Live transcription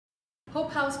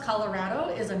Hope House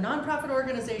Colorado is a nonprofit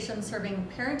organization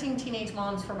serving parenting teenage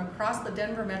moms from across the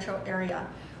Denver metro area.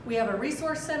 We have a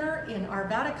resource center in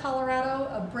Arvada, Colorado,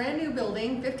 a brand new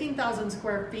building, 15,000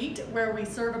 square feet, where we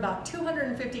serve about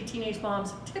 250 teenage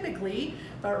moms typically,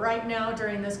 but right now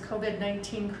during this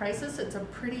COVID-19 crisis, it's a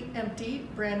pretty empty,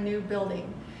 brand new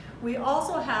building. We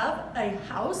also have a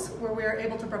house where we are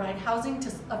able to provide housing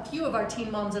to a few of our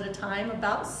teen moms at a time,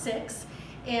 about 6.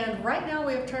 And right now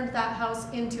we have turned that house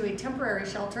into a temporary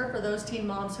shelter for those teen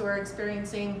moms who are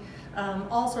experiencing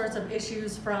all sorts of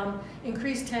issues, from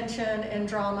increased tension and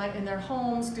drama in their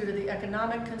homes due to the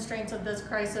economic constraints of this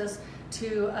crisis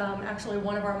to actually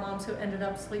one of our moms who ended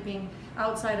up sleeping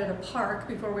outside at a park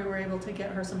before we were able to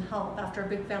get her some help after a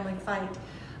big family fight.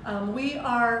 We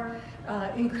are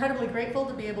incredibly grateful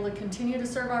to be able to continue to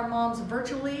serve our moms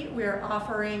virtually. We are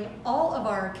offering all of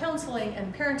our counseling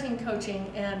and parenting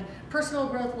coaching and personal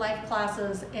growth life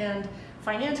classes and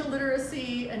financial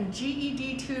literacy and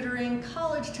GED tutoring,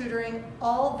 college tutoring,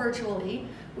 all virtually.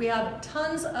 We have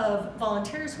tons of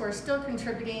volunteers who are still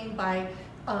contributing by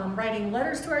writing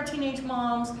letters to our teenage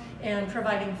moms and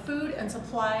providing food and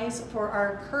supplies for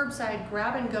our curbside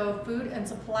grab-and-go food and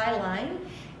supply line.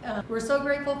 We're so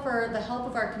grateful for the help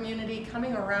of our community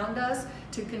coming around us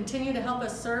to continue to help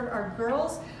us serve our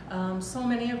girls. So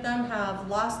many of them have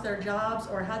lost their jobs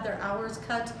or had their hours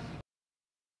cut.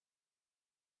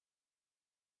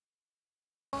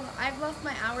 I've lost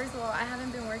my hours. Well, I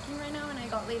haven't been working right now and I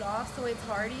got laid off, so it's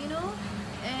hard, you know?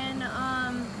 And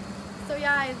so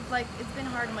yeah, it's been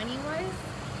hard money-wise,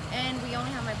 and we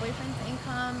only have my boyfriend's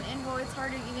income, and well, it's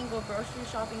hard to even go grocery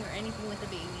shopping or anything with a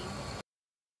baby.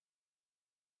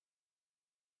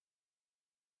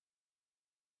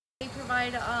 They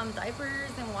provide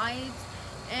diapers and wipes,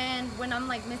 and when I'm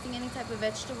like missing any type of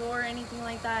vegetable or anything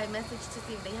like that, I message to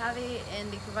see if they have it, and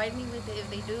they provide me with it if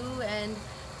they do.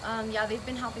 And yeah, they've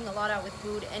been helping a lot out with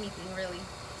food, anything really.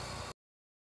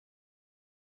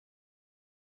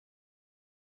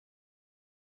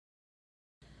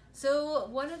 So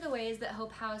one of the ways that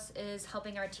Hope House is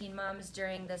helping our teen moms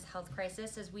during this health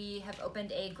crisis is we have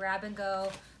opened a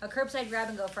curbside grab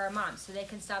and go for our moms, so they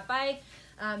can stop by.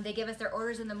 They give us their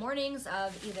orders in the mornings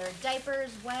of either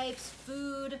diapers, wipes,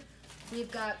 food. We've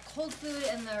got cold food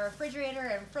in the refrigerator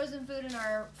and frozen food in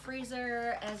our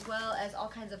freezer, as well as all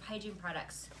kinds of hygiene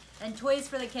products and toys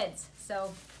for the kids.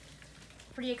 So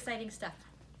pretty exciting stuff.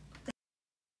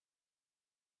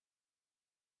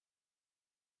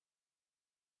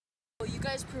 You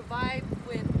guys provide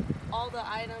with all the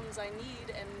items I need,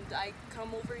 and I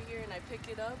come over here and I pick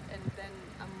it up, and then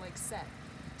I'm like set.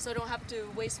 So I don't have to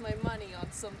waste my money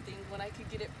on something when I could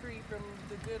get it free from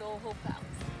the good old Hope House.